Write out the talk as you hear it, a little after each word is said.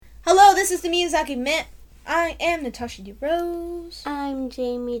this is the Miyazaki Minute. I am Natasha DeRose. I'm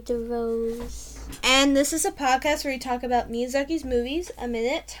Jamie DeRose. And this is a podcast where we talk about Miyazaki's movies a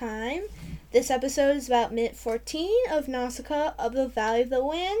minute at a time. This episode is about minute 14 of Nausicaa of the Valley of the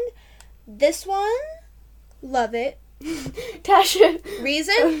Wind. This one, love it. Tasha.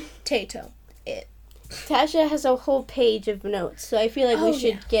 Reason? Tato. It. Tasha has a whole page of notes, so I feel like we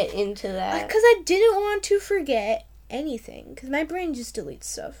should get into that. Because I didn't want to forget anything, because my brain just deletes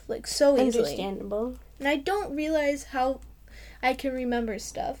stuff, like, so easily. Understandable. And I don't realize how I can remember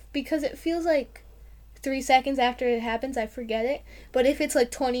stuff, because it feels like 3 seconds after it happens, I forget it. But if it's,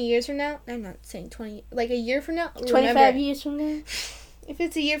 like, 20 years from now, I'm not saying 20, like, a year from now, 25 years from now? If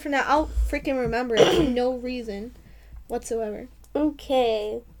it's a year from now, I'll freaking remember it for no reason whatsoever.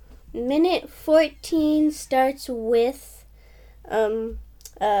 Okay. Minute 14 starts with,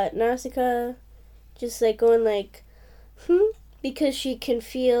 Nausicaa just, like, going, like, because she can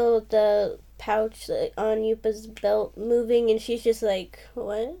feel the pouch on Yupa's belt moving, and she's just like,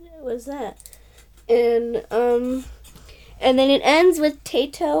 what was that? And then it ends with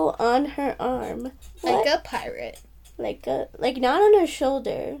Tato on her arm. Like a pirate. Like not on her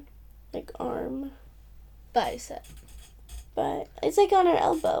shoulder, like arm. Bicep. But it's like on her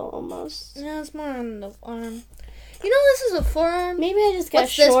elbow, almost. No, it's more on the arm. You know this is a forearm? Maybe I just got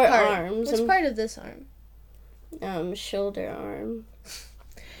short arms. What's part of this arm? Shoulder arm.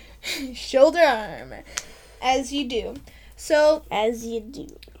 Shoulder arm. As you do. So,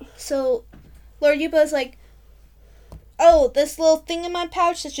 Lord Yupa's like, oh, this little thing in my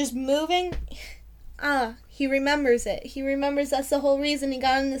pouch that's just moving. He remembers it. He remembers that's the whole reason he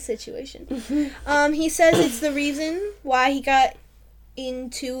got in this situation. He says it's the reason why he got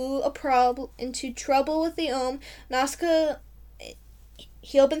into trouble with the Ohm. Nausicaa,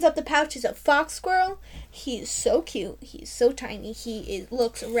 he opens up the pouch. It's a fox squirrel. He's so cute. He's so tiny. He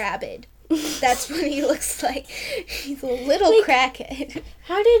looks rabid. That's what he looks like. He's a little crackhead.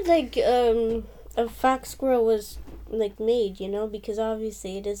 How did, a fox squirrel was, made, Because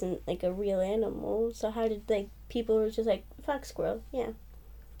obviously it isn't, a real animal. So how did, people were just fox squirrel? Yeah.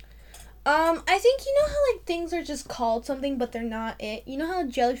 I think, how, things are just called something, but they're not it? You know how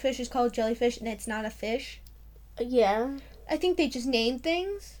jellyfish is called jellyfish and it's not a fish? Yeah. I think they just name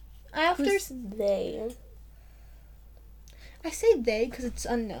things after. Who's they? I say they because it's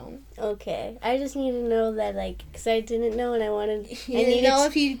unknown. Okay. I just need to know that, because I didn't know and I wanted...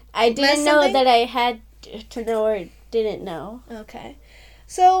 I didn't know that I had to know or didn't know. Okay.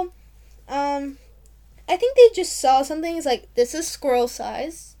 So, I think they just saw something. It's like, this is squirrel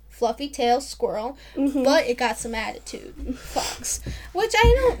size. Fluffy tail squirrel, but it got some attitude. Fox. Which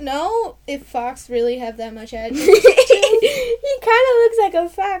I don't know if fox really have that much attitude. He kind of looks like a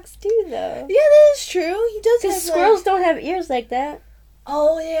fox too, though. Yeah, that is true. He does have, because squirrels don't have ears like that.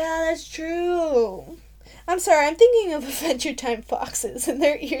 Oh, yeah, that's true. I'm sorry, I'm thinking of Adventure Time foxes, and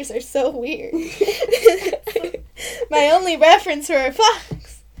their ears are so weird. My only reference for a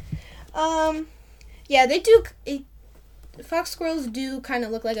fox. Yeah, they do... Fox squirrels do kind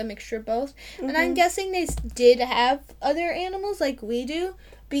of look like a mixture of both. And I'm guessing they did have other animals like we do,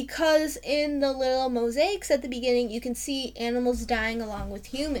 because in the little mosaics at the beginning, you can see animals dying along with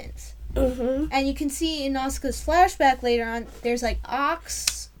humans. And you can see in Nausicaa's flashback later on, there's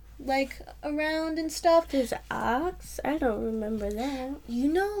ox around and stuff. There's ox? I don't remember that.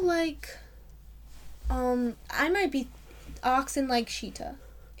 I might be ox and Sheeta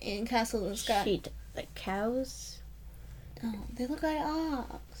in Castle in the Sky. Sheeta, like cows? Oh, they look like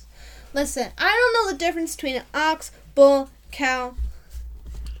ox. Listen, I don't know the difference between an ox, bull, cow.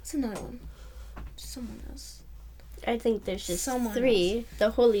 What's another one? Someone else. I think there's just someone three. Else. The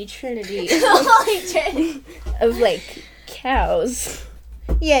Holy Trinity. The Holy Trinity. Of, cows.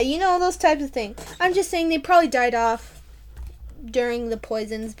 Yeah, those types of things. I'm just saying they probably died off during the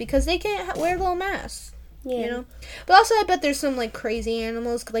poisons because they can't wear little masks. Yeah. But also I bet there's some, crazy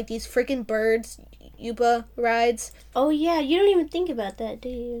animals, these freaking birds Yupa rides. Oh, yeah. You don't even think about that, do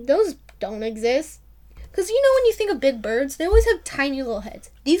you? Those don't exist. Because, when you think of big birds, they always have tiny little heads.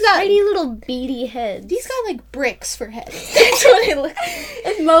 These got... Tiny little beady heads. These got, bricks for heads. That's what it looks like.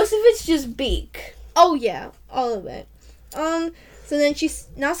 And most of it's just beak. Oh, yeah. All of it. So then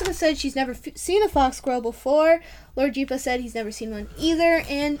Nausicaa said she's never seen a fox squirrel before. Lord Yupa said he's never seen one either.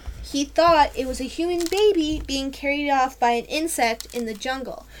 And he thought it was a human baby being carried off by an insect in the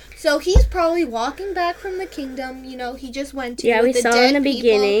jungle. So he's probably walking back from the kingdom, he just went to. Yeah, we saw in the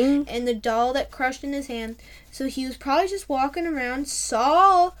beginning. And the doll that crushed in his hand. So he was probably just walking around,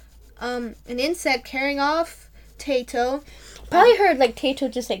 saw an insect carrying off Tato. Probably heard, Tato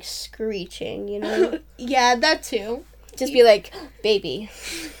just, screeching, Yeah, that too. Just be like, baby.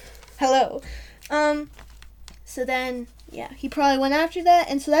 Hello. So then, yeah, he probably went after that,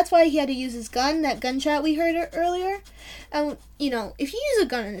 and so that's why he had to use his gun, that gunshot we heard earlier. You know, if you use a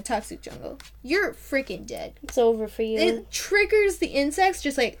gun in the toxic jungle, you're freaking dead. It's over for you. It triggers the insects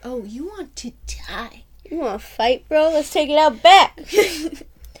just like, oh, you want to die. You want to fight, bro? Let's take it out back.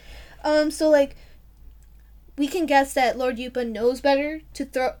 So, like, we can guess that Lord Yupa knows better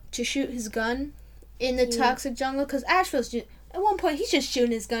to shoot his gun in the toxic jungle, because Asheville's at one point, he's just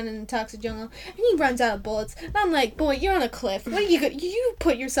shooting his gun in the toxic jungle, and he runs out of bullets. And I'm like, boy, you're on a cliff. What are you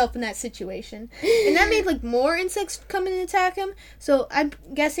put yourself in that situation. And that made, like, more insects come in and attack him. So I'm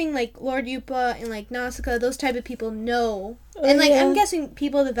guessing, like, Lord Yupa and, like, Nausicaa, those type of people know. And, like, I'm guessing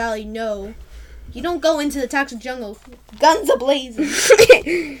people in the valley know. You don't go into the toxic jungle, guns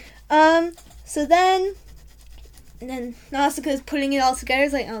a-blazing. So then... And then Nausicaa is putting it all together.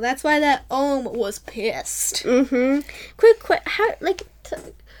 It's like, oh, that's why that Ohm was pissed. Mm-hmm. Quick, how, like,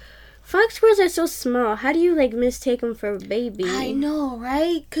 fox squirrels are so small. How do you, like, mistake them for a baby? I know,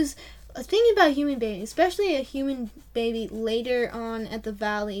 right? Because thinking about human baby, especially a human baby later on at the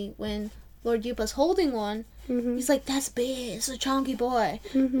valley when Lord Yupa's holding one, he's like, that's big. It's a chunky boy.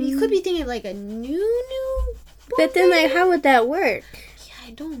 You could be thinking, like, a new boy. But then, like, how would that work? Yeah,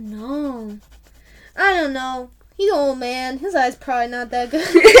 I don't know. He's an old man. His eyes probably not that good.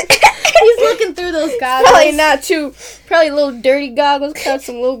 He's looking through those goggles. Probably not too. Probably little dirty goggles. Got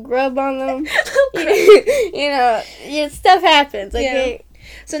some little grub on them. You know, stuff happens. Okay. Yeah.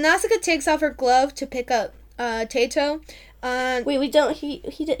 So Nausicaa takes off her glove to pick up Tato. Wait, we don't.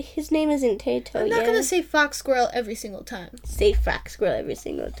 His name isn't Tato. I'm not gonna say fox squirrel every single time. Say fox squirrel every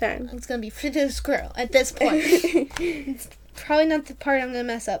single time. It's gonna be Fritz squirrel at this point. It's probably not the part I'm gonna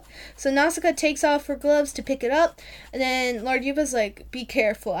mess up. So Nausicaa takes off her gloves to pick it up, and then Lord Yupa's like, be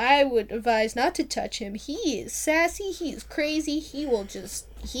careful, I would advise not to touch him. He is sassy, he is crazy, he's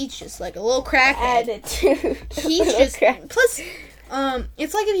just like a little crackhead. Attitude. He's just, plus,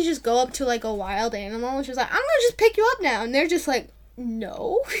 it's like if you just go up to like a wild animal and she's like, I'm gonna just pick you up now, and they're just like,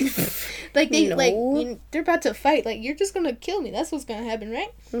 no. Like, they're about to fight, like, you're just gonna kill me, that's what's gonna happen,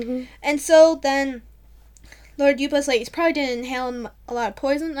 right? And so then Lord Yupa's like, he's probably didn't inhale a lot of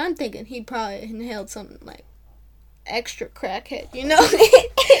poison. I'm thinking he probably inhaled something like extra crackhead, you know?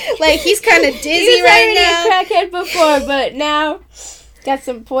 Like, he's kind of dizzy right now. He was already a crackhead before, but now got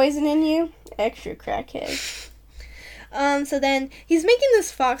some poison in you. Extra crackhead. So then he's making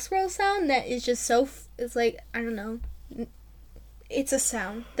this fox squirrel sound that is just so. It's like, I don't know. It's a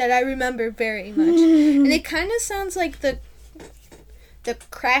sound that I remember very much, and it kind of sounds like the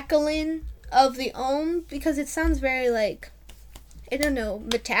crackling of the Ohm, because it sounds very, like, I don't know,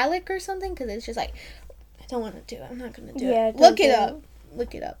 metallic or something, because it's just like, I don't want to do it. I'm not going to do it. Look it up.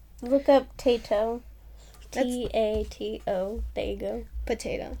 Look up Tato. Tato. There you go.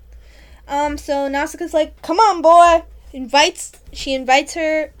 Potato. So Nausicaa's like, come on, boy. She invites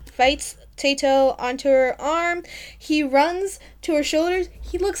Tato onto her arm. He runs to her shoulders.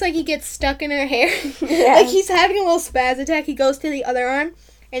 He looks like he gets stuck in her hair. Yeah. Like he's having a little spaz attack. He goes to the other arm,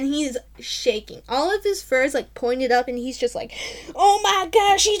 and he's shaking. All of his fur is, like, pointed up, and he's just like, oh my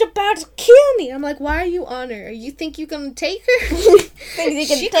gosh, she's about to kill me. I'm like, why are you on her? You think you're going to take her?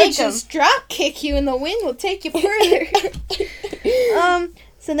 She could just drop kick you, and the wind will take you further.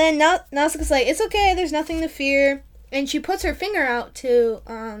 So then Nausicaa's like, it's okay, there's nothing to fear. And she puts her finger out to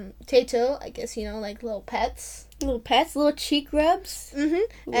Tato, I guess, like little pets. Little cheek rubs.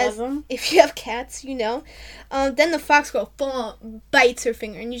 Mm-hmm. Love them. If you have cats, Then the fox girl bites her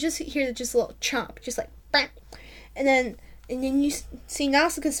finger, and you just hear just a little chomp, just like, bang. And then you see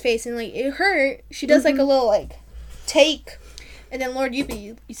Nausicaa's face, and like it hurt. She does like a little like take, and then Lord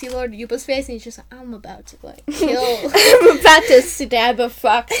Yupa, you see Lord Yupa's face, and he's just like, I'm about to like kill. I'm about to stab a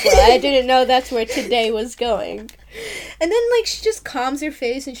fox girl. I didn't know that's where today was going. And then like she just calms her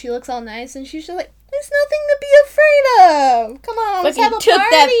face, and she looks all nice, and she's just like, there's nothing to be afraid of. Come on, let's have a took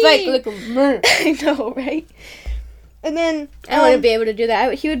party. That bite like a merc. I know, right? And then I wouldn't be able to do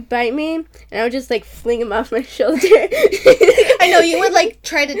that. He would bite me, and I would just like fling him off my shoulder. I know, you would like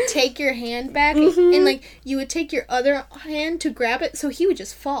try to take your hand back, and like you would take your other hand to grab it, so he would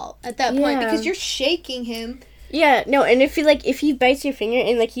just fall at that point because you're shaking him. Yeah, no, and if he bites your finger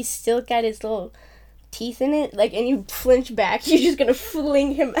and like he's still got his little teeth in it, like, and you flinch back, you're just gonna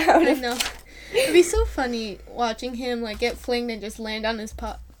fling him out. I know. It'd be so funny watching him like get flinged and just land on his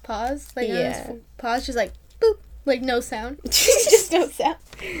paws, like on his paws, just like boop, like no sound, just no sound.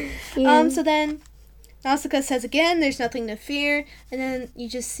 Yeah. So then Nausicaa says again, "There's nothing to fear," and then you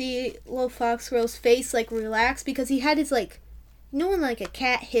just see little fox squirrel's face like relax because he had his like, when like a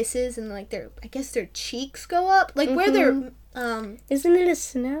cat hisses and like their cheeks go up, like where their Isn't it a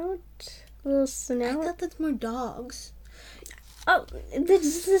snout? A little I snout? thought that's more dogs. Oh,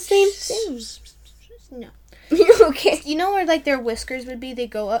 it's the same thing. No. Okay. You know where like their whiskers would be? They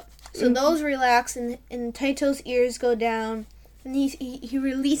go up. So those relax, and Taito's ears go down, and he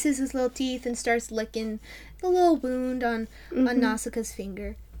releases his little teeth and starts licking the little wound on Nausicaa's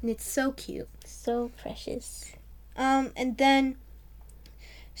finger, and it's so cute, so precious. And then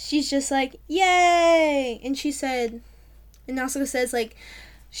she's just like, "Yay!" And she said, and Nausicaa says like,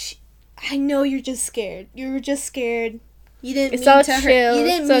 "I know you're just scared. You were just scared. You didn't mean to hurt. You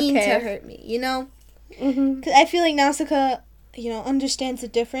didn't mean to hurt me. You know." Because I feel like Nausicaa, understands the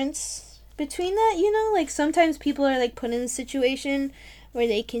difference between that, like sometimes people are like put in a situation where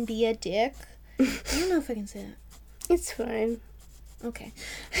they can be a dick. I don't know if I can say that. It's fine. Okay.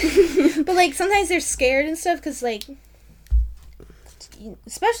 But like sometimes they're scared and stuff because like,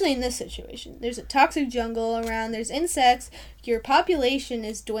 especially in this situation, there's a toxic jungle around, there's insects, your population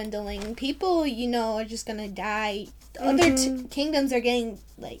is dwindling, people, are just gonna die. The other kingdoms are getting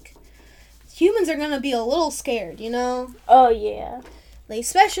like, humans are gonna be a little scared, Oh, yeah. Like,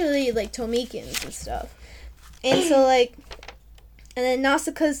 especially, like, Tomikans and stuff. And so, like, and then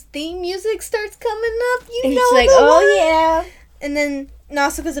Nausicaa's theme music starts coming up, and she's like, oh, yeah. And then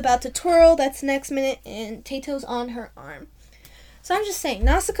Nausicaa's about to twirl, that's next minute, and Taito's on her arm. So I'm just saying,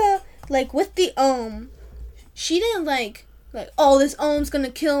 Nausicaa, like, with the ohm, she didn't, like, oh, this ohm's gonna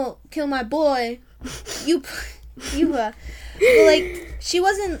kill my boy. But, like, she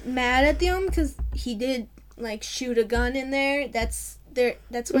wasn't mad at the ohm because he did, like, shoot a gun in there. That's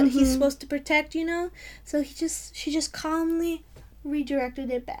what he's supposed to protect, So she just calmly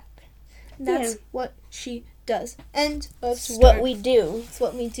redirected it back. That's what she does. And that's what we do. It's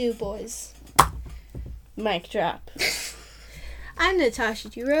what we do, boys. Mic drop. I'm Natasha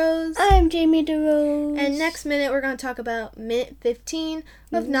DeRose. I'm Jamie DeRose. And next minute, we're going to talk about minute 15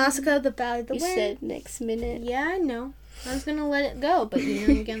 of Nausicaa, the Valley of the Wind. You said next minute. Yeah, I know. I was going to let it go, but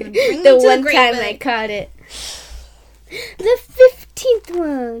you're going to bring the me to one the time I caught it. The 15th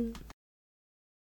one.